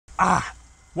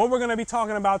What we're going to be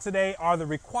talking about today are the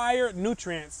required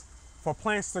nutrients for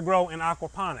plants to grow in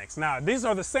aquaponics. Now, these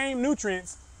are the same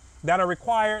nutrients that are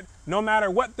required no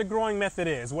matter what the growing method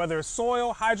is, whether it's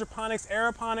soil, hydroponics,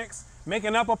 aeroponics,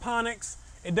 making aquaponics,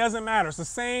 it doesn't matter. It's the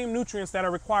same nutrients that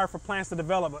are required for plants to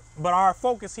develop, but our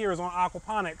focus here is on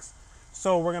aquaponics,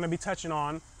 so we're going to be touching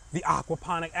on the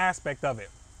aquaponic aspect of it.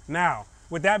 Now,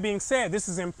 with that being said, this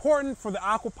is important for the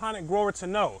aquaponic grower to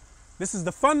know. This is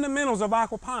the fundamentals of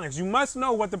aquaponics. You must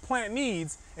know what the plant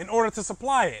needs in order to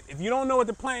supply it. If you don't know what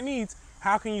the plant needs,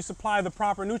 how can you supply the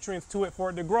proper nutrients to it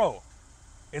for it to grow?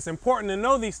 It's important to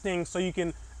know these things so you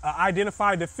can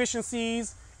identify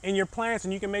deficiencies in your plants,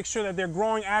 and you can make sure that they're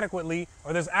growing adequately,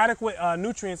 or there's adequate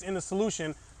nutrients in the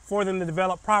solution for them to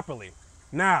develop properly.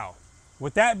 Now,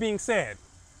 with that being said,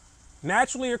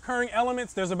 naturally occurring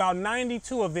elements, there's about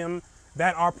 92 of them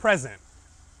that are present.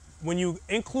 When you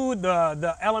include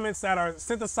the elements that are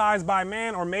synthesized by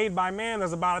man or made by man,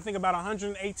 there's about, I think, about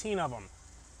 118 of them.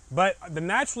 But the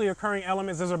naturally occurring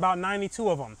elements, there's about 92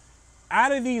 of them.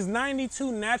 Out of these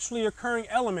 92 naturally occurring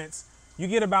elements, you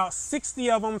get about 60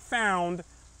 of them found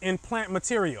in plant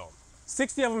material.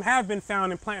 60 of them have been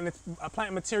found in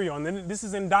plant material. And then this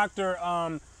is in Dr.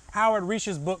 Howard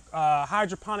Reich's book,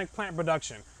 Hydroponic Plant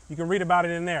Production. You can read about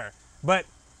it in there. But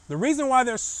the reason why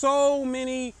there's so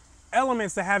many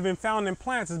elements that have been found in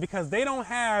plants is because they don't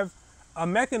have a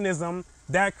mechanism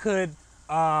that could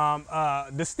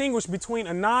distinguish between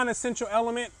a non-essential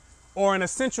element or an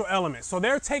essential element. So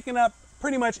they're taking up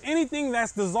pretty much anything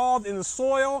that's dissolved in the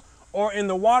soil or in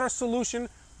the water solution,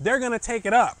 they're going to take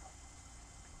it up.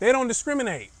 They don't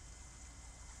discriminate.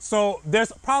 So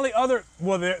there's probably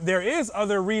there is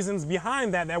other reasons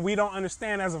behind that we don't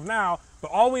understand as of now,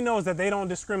 but all we know is that they don't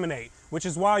discriminate, which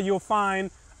is why you'll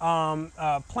find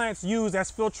plants used as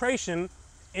filtration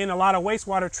in a lot of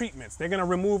wastewater treatments. They're going to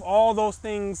remove all those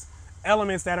things,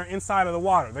 elements that are inside of the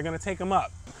water. They're going to take them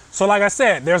up. So like I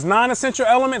said, there's non-essential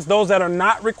elements, those that are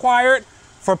not required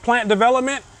for plant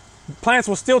development. Plants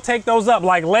will still take those up,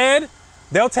 like lead,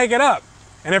 they'll take it up.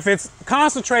 And if it's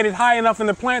concentrated high enough in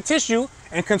the plant tissue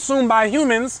and consumed by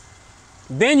humans,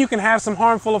 then you can have some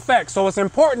harmful effects. So it's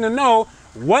important to know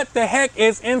what the heck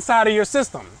is inside of your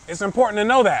system. It's important to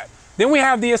know that. Then we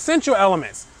have the essential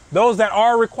elements, those that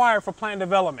are required for plant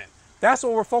development. That's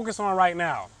what we're focused on right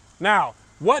now. Now,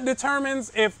 what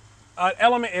determines if an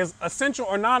element is essential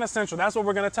or non-essential? That's what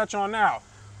we're going to touch on now.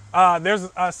 There's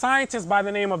a scientist by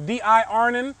the name of D.I.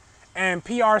 Arnon and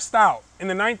P.R. Stout. In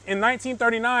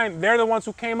 1939, they're the ones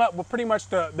who came up with pretty much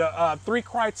the three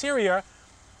criteria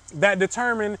that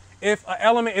determine if an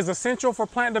element is essential for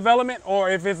plant development or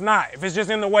if it's not, if it's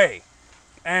just in the way.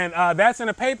 And that's in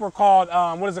a paper called,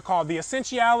 what is it called? The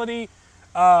Essentiality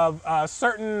of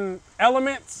Certain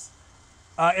Elements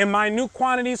in Minute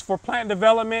Quantities for Plant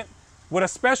Development, with a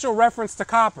special reference to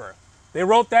copper. They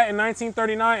wrote that in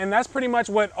 1939, and that's pretty much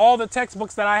what all the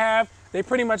textbooks that I have, they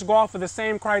pretty much go off of the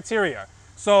same criteria.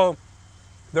 So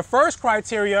the first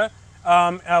criteria,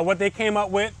 what they came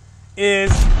up with,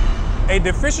 is a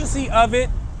deficiency of it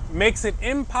makes it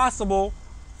impossible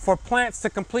for plants to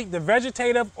complete the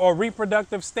vegetative or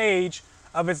reproductive stage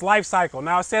of its life cycle.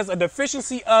 Now it says a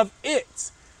deficiency of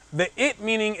it. The it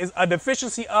meaning is a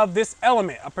deficiency of this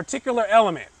element, a particular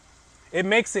element. It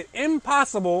makes it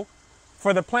impossible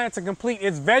for the plant to complete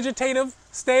its vegetative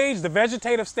stage. The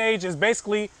vegetative stage is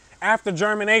basically after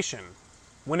germination.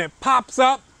 When it pops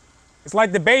up, it's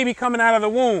like the baby coming out of the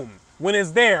womb. When it's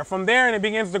there, from there, and it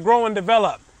begins to grow and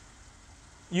develop.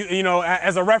 You know,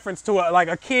 as a reference to like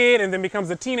a kid, and then becomes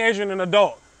a teenager and an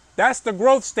adult. That's the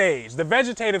growth stage, the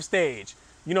vegetative stage.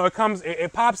 You know,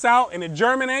 it pops out and it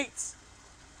germinates.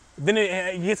 Then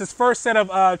it gets its first set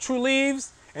of true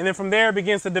leaves, and then from there it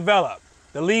begins to develop.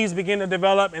 The leaves begin to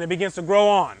develop and it begins to grow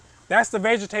on. That's the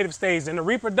vegetative stage. And the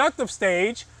reproductive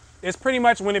stage is pretty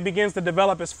much when it begins to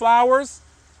develop its flowers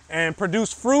and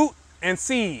produce fruit and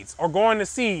seeds, or go into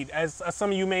seed, as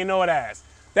some of you may know it as.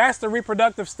 That's the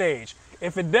reproductive stage.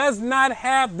 If it does not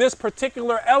have this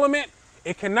particular element,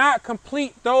 it cannot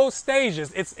complete those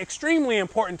stages. It's extremely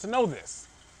important to know this.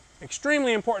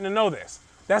 Extremely important to know this.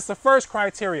 That's the first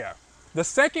criteria. The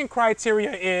second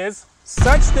criteria is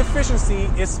such deficiency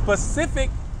is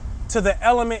specific to the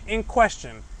element in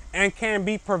question and can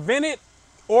be prevented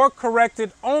or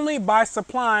corrected only by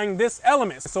supplying this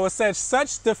element. So it says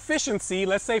such deficiency,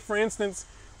 let's say for instance,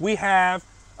 we have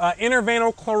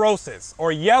intervenal chlorosis,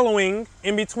 or yellowing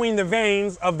in between the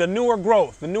veins of the newer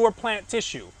growth, the newer plant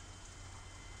tissue.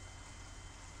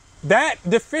 That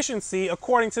deficiency,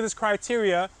 according to this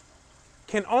criteria,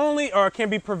 can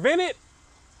be prevented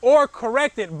or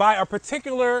corrected by a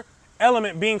particular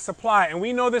element being supplied. And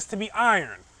we know this to be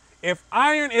iron. If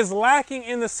iron is lacking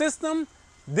in the system,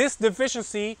 this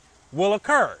deficiency will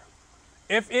occur.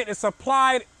 If it is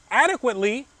supplied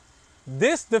adequately,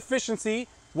 this deficiency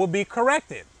will be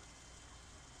corrected,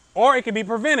 or it can be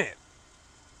prevented.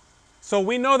 So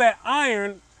we know that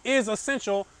iron is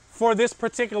essential for this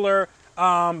particular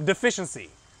deficiency.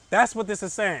 That's what this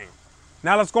is saying.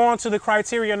 Now let's go on to the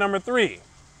criteria number 3.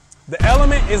 The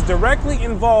element is directly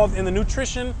involved in the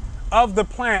nutrition of the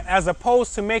plant as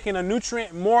opposed to making a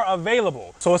nutrient more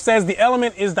available. So it says the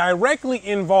element is directly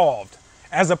involved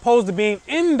as opposed to being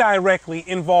indirectly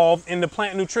involved in the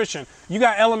plant nutrition. You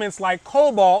got elements like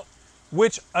cobalt,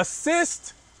 which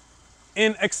assist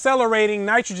in accelerating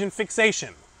nitrogen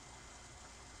fixation.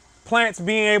 Plants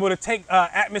being able to take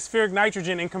atmospheric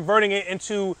nitrogen and converting it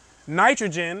into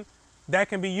nitrogen that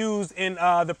can be used in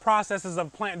the processes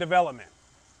of plant development.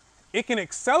 It can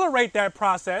accelerate that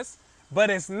process, but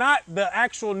it's not the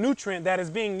actual nutrient that is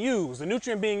being used. The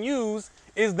nutrient being used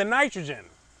is the nitrogen.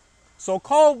 So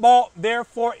cobalt,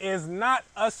 therefore, is not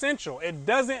essential. It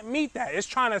doesn't meet that. It's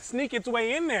trying to sneak its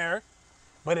way in there,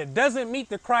 but it doesn't meet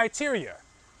the criteria.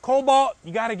 Cobalt,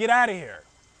 you got to get out of here.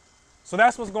 So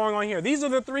that's what's going on here. These are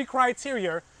the 3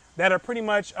 criteria that are pretty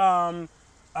much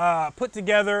put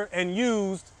together and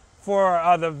used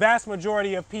for the vast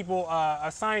majority of people,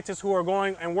 scientists who are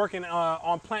going and working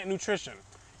on plant nutrition.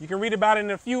 You can read about it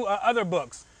in a few other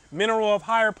books. Mineral of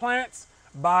Higher Plants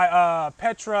by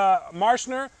Petra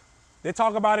Marshner. They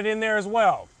talk about it in there as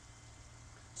well.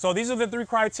 So these are the 3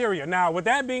 criteria. Now, with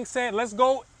that being said, let's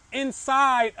go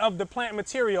inside of the plant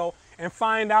material and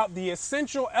find out the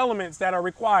essential elements that are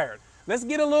required. Let's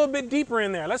get a little bit deeper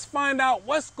in there. Let's find out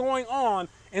what's going on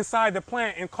inside the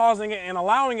plant and causing it and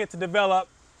allowing it to develop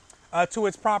to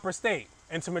its proper state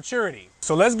and to maturity.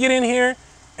 So let's get in here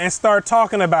and start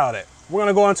talking about it. We're going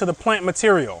to go into the plant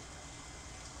material.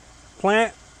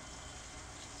 Plant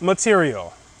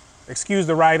material. Excuse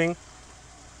the writing.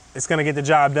 It's going to get the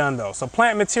job done though. So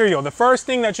plant material. The first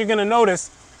thing that you're going to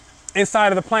notice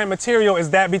inside of the plant material is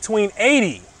that between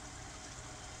 80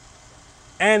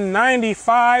 and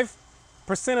 95%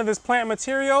 of this plant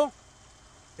material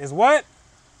is what?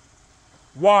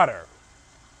 Water.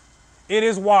 It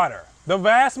is water. The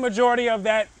vast majority of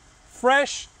that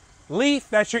fresh leaf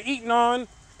that you're eating on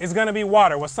is going to be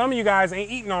water. Well, some of you guys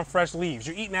ain't eating on fresh leaves.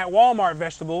 You're eating at Walmart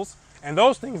vegetables, and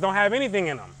those things don't have anything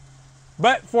in them.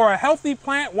 But for a healthy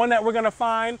plant, one that we're going to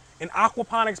find in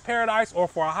aquaponics paradise, or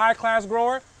for a high-class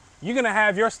grower, you're going to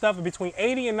have your stuff between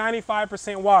 80 and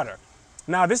 95% water.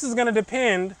 Now, this is going to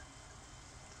depend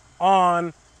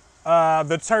on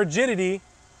the turgidity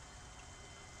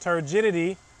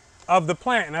of the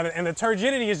plant. And the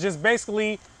turgidity is just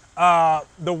basically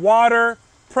the water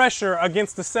pressure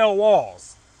against the cell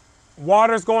walls.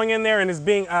 Water's going in there and is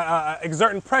being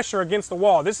exerting pressure against the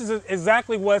wall. This is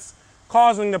exactly what's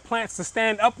causing the plants to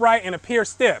stand upright and appear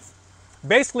stiff.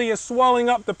 Basically, it's swelling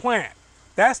up the plant.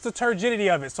 That's the turgidity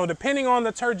of it. So depending on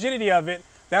the turgidity of it,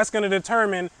 that's going to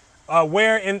determine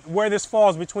where this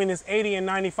falls between this 80 and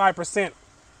 95%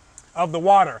 of the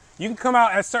water. You can come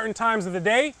out at certain times of the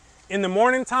day. In the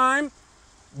morning time,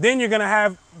 then you're going to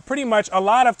have pretty much a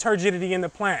lot of turgidity in the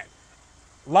plant.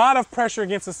 A lot of pressure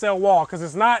against the cell wall because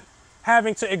it's not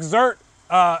having to exert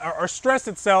or stress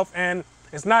itself, and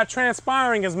it's not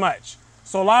transpiring as much.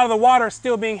 So a lot of the water is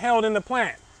still being held in the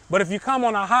plant. But if you come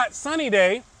on a hot sunny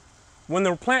day when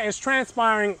the plant is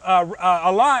transpiring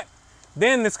a lot,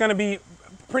 then it's going to be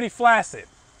pretty flaccid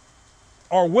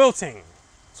or wilting.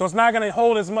 So it's not going to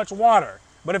hold as much water.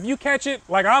 But if you catch it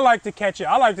like I like to catch it,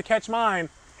 I like to catch mine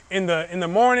in the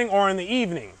morning or in the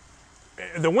evening.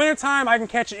 The wintertime, I can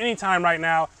catch it anytime right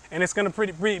now, and it's going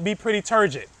to be pretty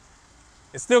turgid.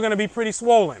 It's still going to be pretty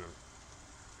swollen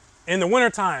in the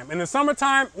wintertime. In the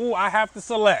summertime, ooh, I have to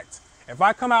select. If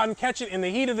I come out and catch it in the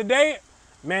heat of the day,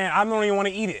 man, I don't even want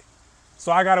to eat it.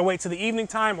 So I got to wait till the evening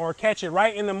time or catch it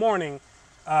right in the morning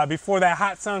before that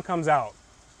hot sun comes out.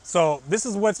 So this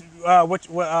is what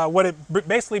it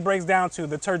basically breaks down to,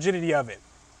 the turgidity of it.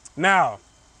 Now,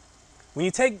 when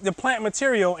you take the plant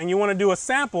material and you want to do a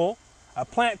sample, a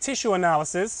plant tissue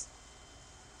analysis,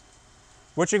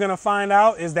 what you're going to find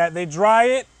out is that they dry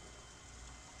it.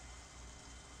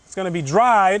 It's going to be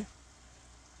dried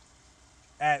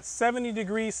at 70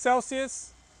 degrees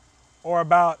Celsius or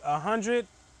about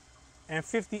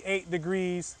 158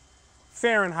 degrees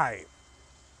Fahrenheit.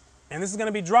 And this is going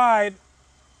to be dried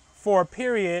for a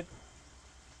period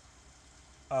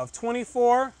of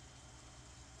 24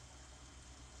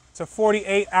 to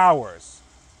 48 hours.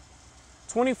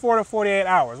 24 to 48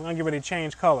 hours. I'm going to get ready to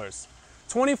change colors.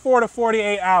 24 to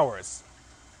 48 hours.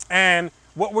 And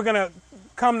what we're going to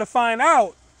come to find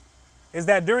out is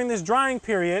that during this drying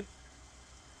period,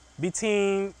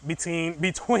 between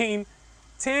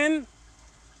 10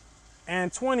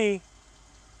 and 20%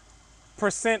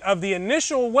 of the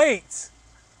initial weight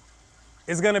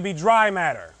is going to be dry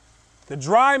matter. The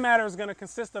dry matter is going to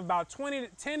consist of about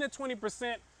 10 to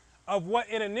 20% of what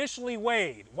it initially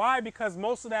weighed. Why? Because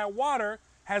most of that water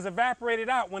has evaporated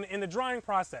out when in the drying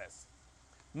process.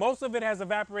 Most of it has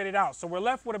evaporated out. So we're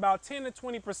left with about 10 to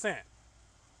 20%.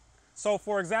 So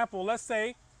for example, let's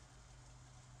say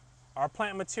our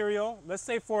plant material, let's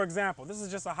say for example, this is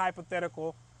just a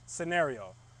hypothetical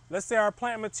scenario. Let's say our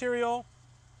plant material,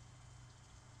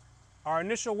 our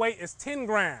initial weight is 10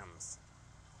 grams.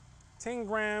 10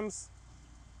 grams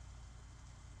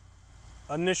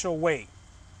initial weight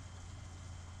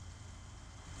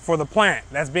for the plant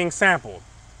that's being sampled.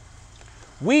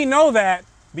 We know that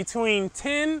between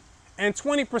 10 and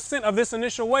 20% of this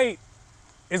initial weight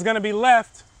is going to be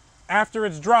left after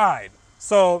it's dried.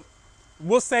 So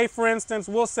we'll say, for instance,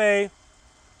 let's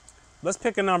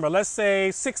pick a number. Let's say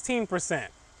 16%.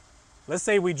 Let's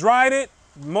say we dried it,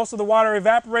 most of the water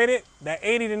evaporated, that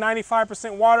 80 to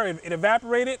 95% water, it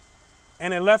evaporated,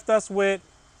 and it left us with,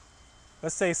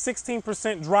 let's say,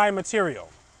 16% dry material.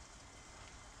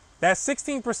 That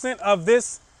 16% of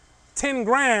this 10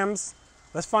 grams,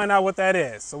 let's find out what that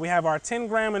is. So we have our 10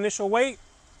 gram initial weight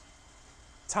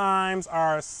times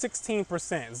our 16%,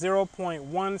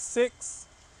 0.16.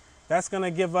 That's going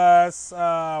to give us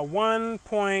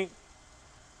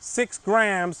 1.6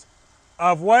 grams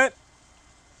of what?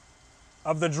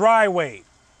 Of the dry weight.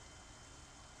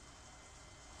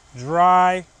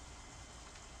 Dry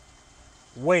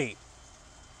weight.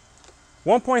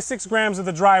 1.6 grams of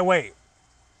the dry weight.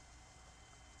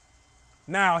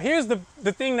 Now, here's the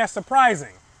thing that's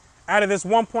surprising out of this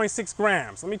 1.6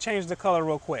 grams. Let me change the color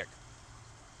real quick.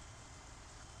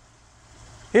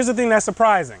 Here's the thing that's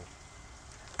surprising.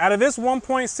 Out of this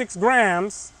 1.6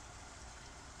 grams,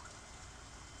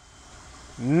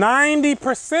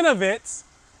 90% of it,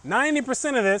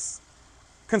 90% of this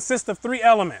consists of three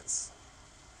elements: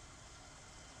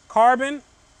 carbon,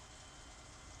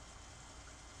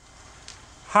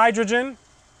 hydrogen,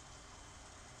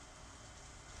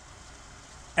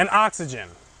 and oxygen.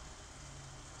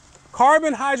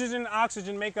 Carbon, hydrogen, and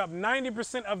oxygen make up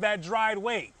 90% of that dried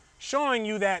weight, showing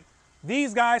you that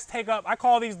these guys take up, I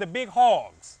call these the big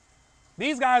hogs.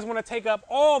 These guys want to take up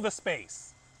all the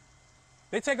space.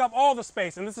 They take up all the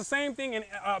space, and it's the same thing in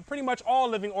pretty much all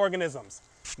living organisms.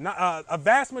 A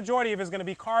vast majority of it is going to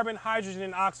be carbon, hydrogen,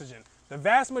 and oxygen. The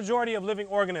vast majority of living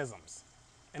organisms.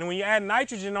 And when you add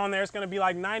nitrogen on there, it's going to be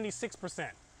like 96%.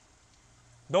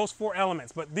 Those four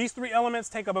elements. But these three elements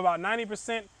take up about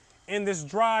 90% in this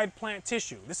dried plant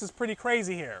tissue. This is pretty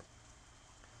crazy here.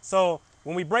 So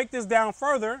when we break this down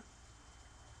further,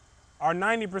 our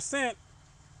 90%,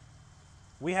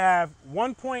 we have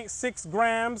 1.6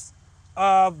 grams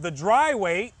of the dry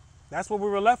weight. That's what we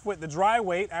were left with, the dry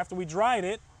weight after we dried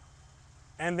it.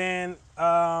 And then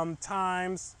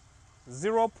times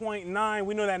 0.9,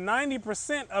 we know that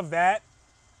 90% of that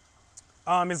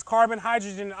is carbon,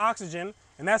 hydrogen, and oxygen.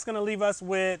 And that's going to leave us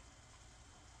with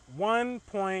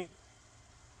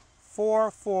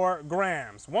 1.44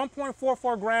 grams.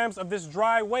 1.44 grams of this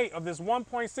dry weight, of this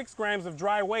 1.6 grams of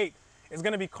dry weight, is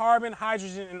going to be carbon,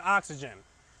 hydrogen, and oxygen.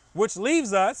 Which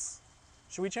leaves us,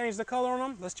 should we change the color on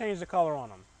them? Let's change the color on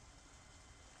them.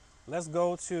 Let's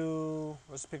go to,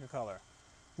 let's pick a color.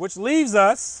 Which leaves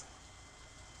us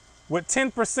with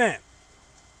 10%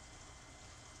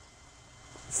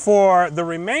 for the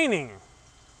remaining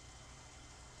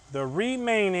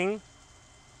 13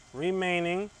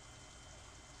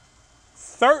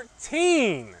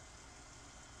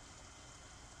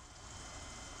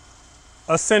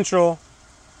 essential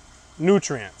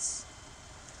nutrients.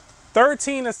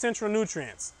 13 essential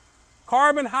nutrients.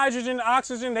 Carbon, hydrogen,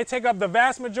 oxygen, they take up the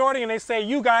vast majority, and they say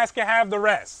you guys can have the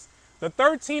rest. The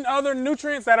 13 other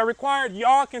nutrients that are required,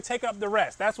 y'all can take up the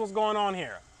rest. That's what's going on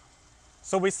here.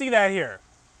 So we see that here.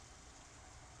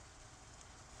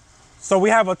 So we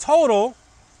have a total,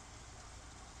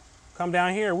 come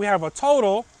down here, we have a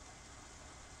total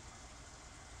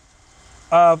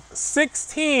of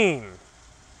 16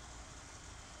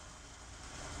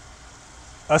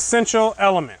 essential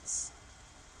elements.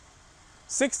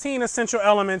 16 essential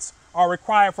elements are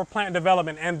required for plant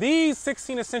development. And these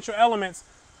 16 essential elements,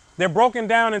 they're broken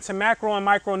down into macro and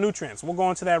micronutrients. We'll go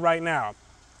into that right now.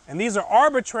 And these are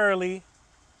arbitrarily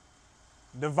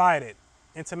divided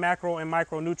into macro and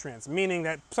micronutrients, meaning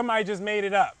that somebody just made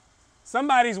it up.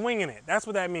 Somebody's winging it. That's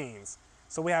what that means.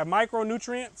 So we have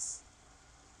micronutrients,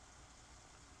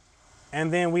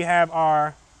 and then we have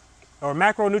our or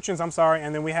macronutrients, I'm sorry,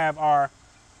 and then we have our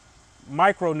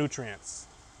micronutrients.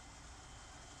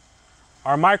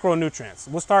 Our micronutrients.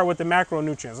 We'll start with the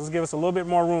macronutrients. Let's give us a little bit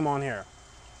more room on here.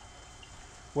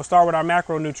 We'll start with our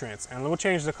macronutrients, and we'll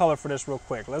change the color for this real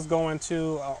quick. Let's go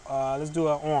into, let's do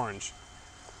an orange.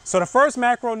 So the first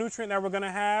macronutrient that we're going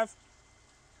to have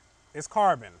is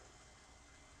carbon.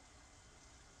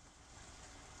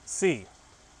 C.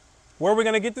 Where are we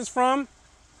going to get this from?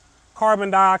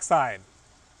 Carbon dioxide.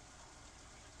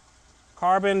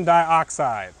 Carbon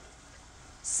dioxide.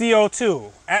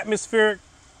 CO2, atmospheric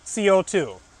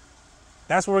CO2.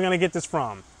 That's where we're going to get this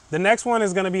from. The next one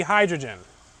is going to be hydrogen.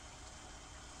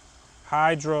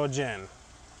 Hydrogen,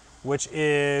 which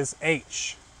is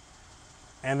H.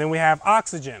 And then we have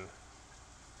oxygen,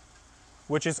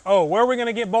 which is O. Where are we going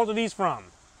to get both of these from?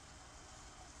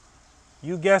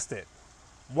 You guessed it.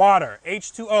 Water,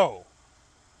 H2O.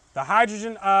 The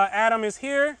hydrogen atom is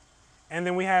here, and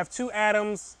then we have 2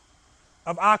 atoms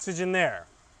of oxygen there.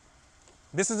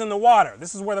 This is in the water.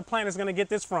 This is where the plant is going to get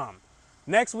this from.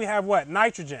 Next, we have what?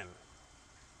 Nitrogen.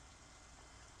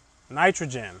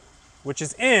 Nitrogen, which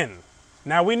is N.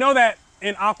 Now, we know that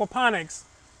in aquaponics,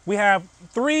 we have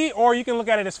 3, or you can look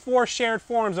at it as 4 shared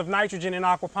forms of nitrogen in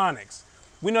aquaponics.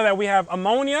 We know that we have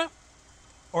ammonia,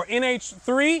 or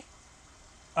NH3,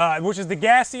 which is the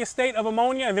gaseous state of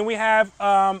ammonia, and then we have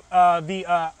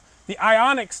the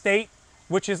ionic state,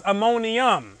 which is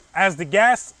ammonium. As the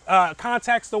gas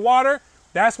contacts the water,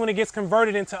 that's when it gets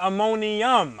converted into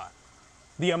ammonium,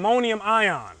 the ammonium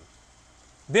ion.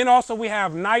 Then also we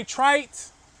have nitrite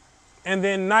and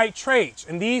then nitrate,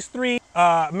 and these 3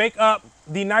 make up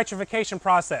the nitrification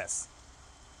process.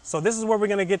 So this is where we're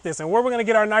going to get this, and where we're going to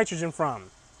get our nitrogen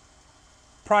from.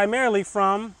 Primarily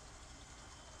from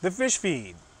the fish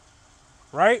feed,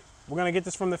 right? We're going to get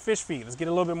this from the fish feed. Let's get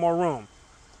a little bit more room.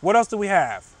 What else do we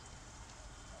have?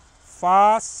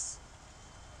 Phosphorus,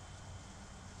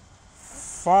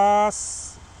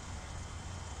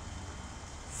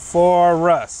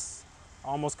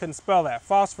 almost couldn't spell that.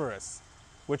 Phosphorus,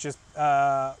 which is,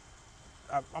 what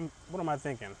am I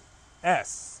thinking?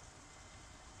 S.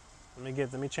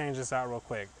 Let me change this out real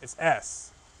quick. It's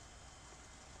S.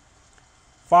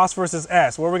 Phosphorus is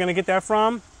S. Where are we going to get that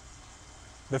from?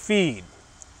 The feed.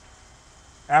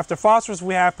 After phosphorus,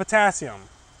 we have potassium.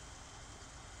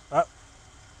 I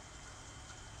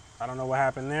don't know what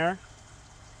happened there.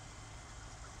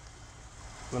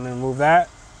 Let me remove that.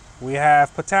 We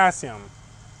have potassium.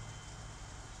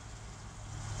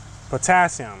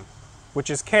 Potassium, which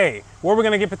is K. Where are we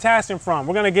going to get potassium from?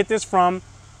 We're going to get this from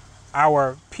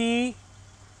our pH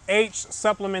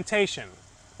supplementation.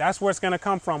 That's where it's going to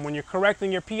come from. When you're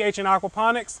correcting your pH in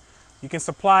aquaponics, you can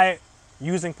supply it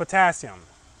using potassium.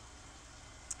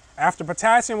 After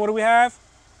potassium, what do we have?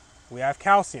 We have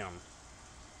calcium.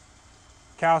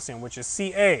 Calcium, which is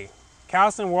Ca.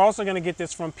 Calcium, we're also going to get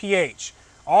this from pH.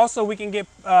 Also, we can get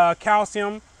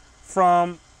calcium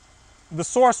from the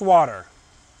source water.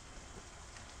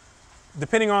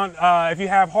 Depending on if you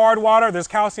have hard water, there's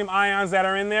calcium ions that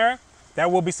are in there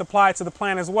that will be supplied to the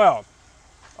plant as well.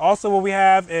 Also, what we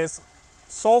have is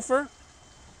sulfur,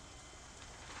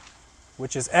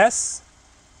 which is S.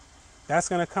 That's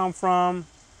going to come from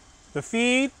the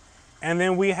feed. And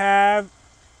then we have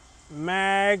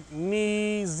magnesium,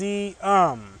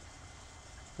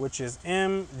 which is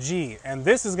Mg. And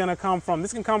this is going to come from,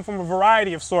 this can come from a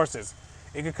variety of sources.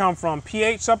 It could come from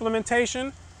pH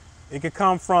supplementation. It could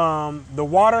come from the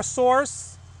water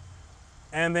source.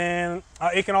 And then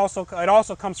it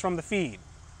also comes from the feed.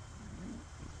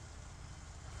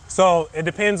 So it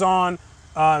depends on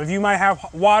if you might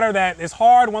have water that is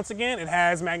hard. Once again, it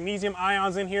has magnesium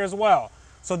ions in here as well.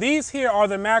 So these here are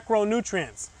the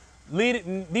macronutrients.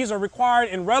 These are required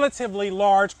in relatively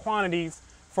large quantities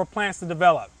for plants to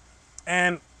develop.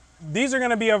 And these are going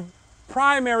to be of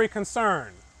primary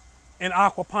concern in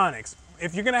aquaponics.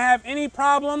 If you're going to have any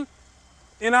problem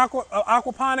in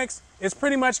aquaponics, it's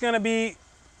pretty much going to be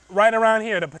right around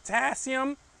here. The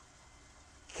potassium,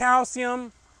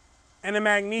 calcium, and the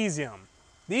magnesium.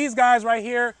 These guys right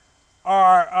here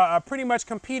are pretty much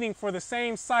competing for the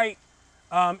same site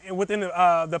within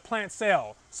the plant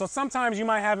cell. So sometimes you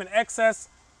might have an excess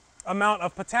amount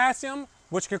of potassium,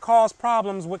 which could cause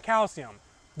problems with calcium.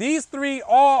 These 3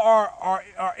 all are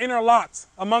interlocked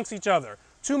amongst each other.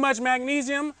 Too much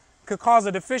magnesium could cause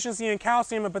a deficiency in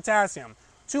calcium and potassium.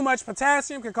 Too much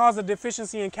potassium could cause a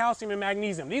deficiency in calcium and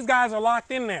magnesium. These guys are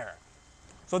locked in there.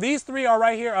 So these 3 are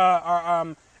right here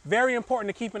are very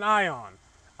important to keep an eye on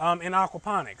in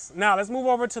aquaponics. Now let's move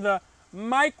over to the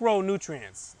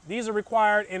micronutrients. These are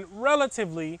required in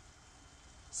relatively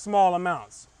small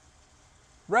amounts.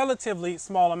 relatively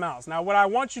small amounts. Now, what I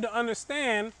want you to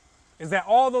understand is that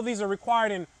although these are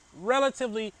required in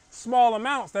relatively small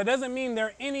amounts, that doesn't mean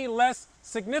they're any less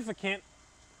significant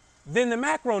than the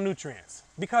macronutrients.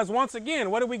 Because once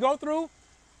again, what do we go through?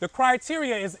 The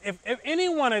criteria is if any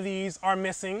one of these are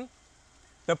missing,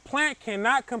 the plant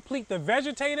cannot complete the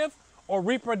vegetative or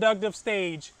reproductive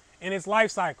stage in its life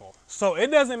cycle. So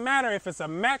it doesn't matter if it's a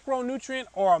macronutrient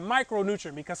or a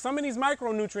micronutrient, because some of these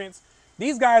micronutrients,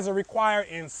 these guys are required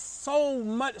in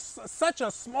such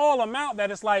a small amount that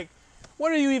it's like,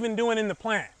 what are you even doing in the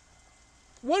plant?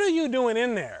 What are you doing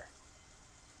in there?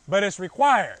 But it's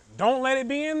required. Don't let it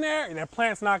be in there, and that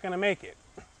plant's not going to make it.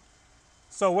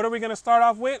 So what are we going to start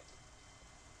off with?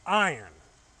 Iron.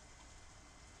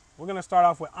 We're going to start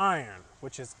off with iron,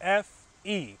 which is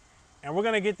Fe. And we're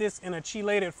going to get this in a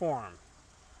chelated form.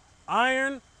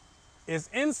 Iron is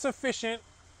insufficient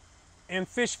in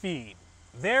fish feed.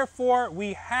 Therefore,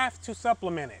 we have to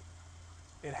supplement it.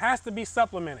 It has to be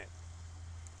supplemented.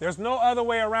 There's no other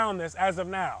way around this as of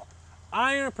now.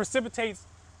 Iron precipitates,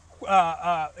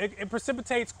 it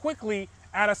precipitates quickly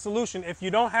at a solution if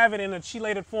you don't have it in a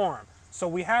chelated form. So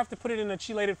we have to put it in a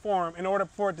chelated form in order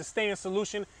for it to stay in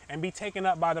solution and be taken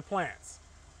up by the plants.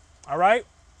 All right?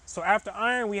 So after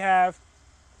iron, we have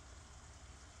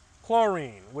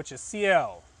chlorine, which is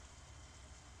Cl.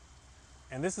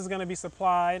 And this is going to be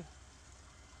supplied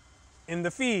in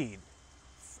the feed.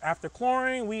 After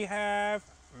chlorine, we have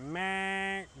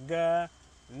manganese.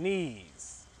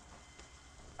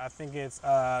 I think it's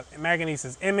manganese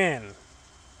is Mn,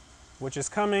 which is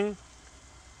coming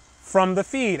from the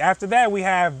feed. After that, we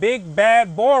have big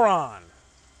bad boron.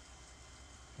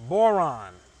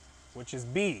 Boron, which is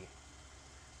B.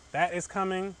 That is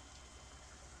coming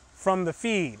from the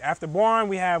feed. After boron,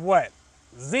 we have what?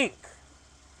 Zinc,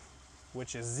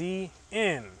 which is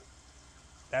Zn.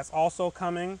 That's also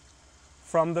coming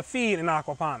from the feed in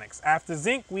aquaponics. After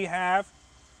zinc, we have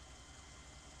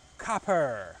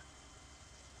copper.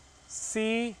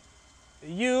 Cu.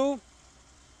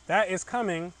 That is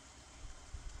coming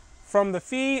from the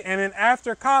feed. And then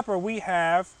after copper, we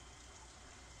have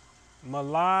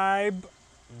molybdenum,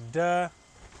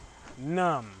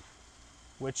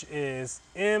 which is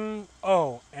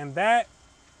Mo. And that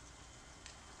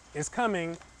is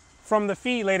coming from the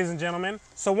feed, ladies and gentlemen.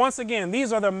 So once again,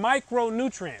 these are the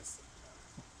micronutrients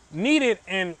needed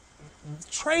in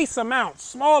trace amounts,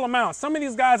 small amounts. Some of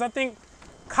these guys, I think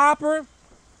copper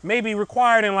may be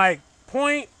required in like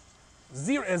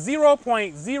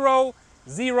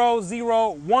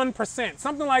 0.0001%,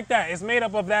 something like that. It's made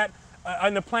up of that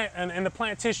in the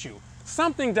plant tissue.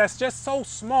 Something that's just so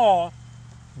small,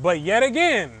 but yet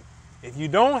again, if you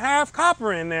don't have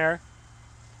copper in there,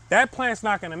 that plant's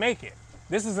not going to make it.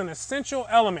 This is an essential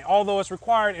element, although it's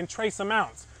required in trace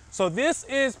amounts. So this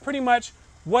is pretty much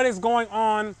what is going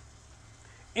on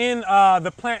in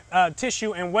the plant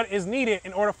tissue and what is needed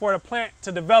in order for the plant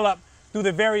to develop through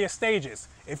the various stages.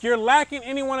 If you're lacking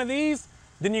any one of these,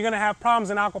 then you're going to have problems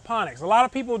in aquaponics. A lot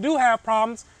of people do have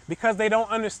problems because they don't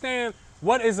understand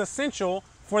what is essential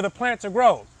for the plant to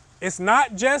grow. It's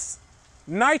not just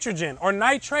nitrogen or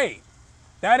nitrate.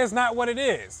 That is not what it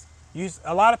is.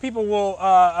 A lot of people will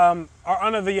are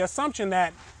under the assumption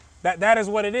that is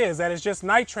what it is. That is just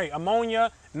nitrate,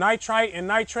 ammonia, nitrite, and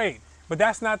nitrate. But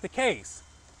that's not the case.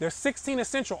 There's 16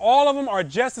 essential. All of them are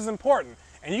just as important.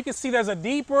 And you can see there's a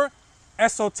deeper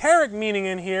esoteric meaning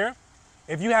in here.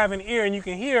 If you have an ear and you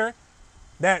can hear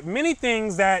that many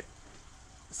things that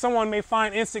someone may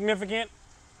find insignificant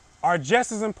are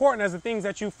just as important as the things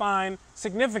that you find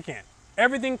significant.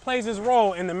 Everything plays its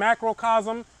role in the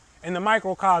macrocosm and the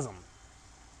microcosm.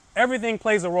 Everything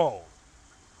plays a role.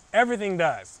 Everything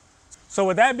does. So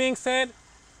with that being said,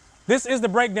 this is the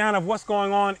breakdown of what's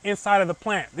going on inside of the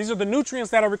plant. These are the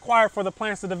nutrients that are required for the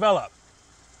plants to develop.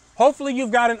 Hopefully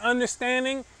you've got an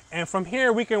understanding, and from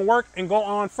here we can work and go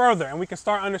on further, and we can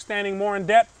start understanding more in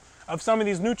depth of some of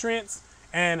these nutrients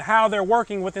and how they're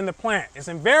working within the plant. It's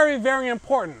very, very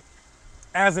important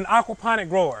as an aquaponic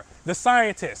grower, the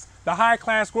scientist, the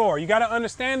high-class grower. You got to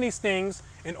understand these things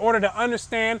in order to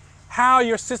understand how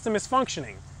your system is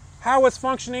functioning, how it's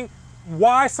functioning,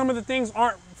 why some of the things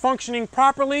aren't functioning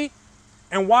properly,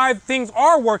 and why things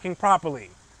are working properly.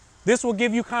 This will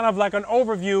give you kind of like an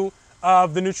overview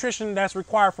of the nutrition that's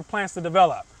required for plants to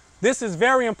develop. This is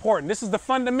very important. This is the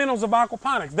fundamentals of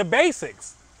aquaponics, the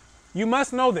basics. You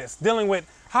must know this, dealing with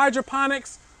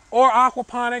hydroponics or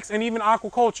aquaponics and even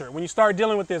aquaculture. When you start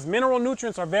dealing with this, mineral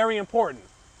nutrients are very important.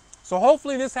 So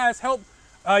hopefully this has helped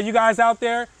you guys out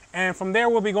there, and from there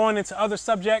we'll be going into other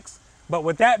subjects. But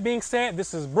with that being said,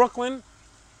 this is Brooklyn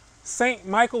St.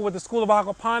 Michael with the School of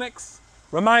Aquaponics,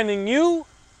 reminding you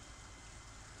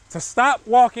to stop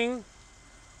walking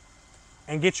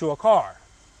and get you a car.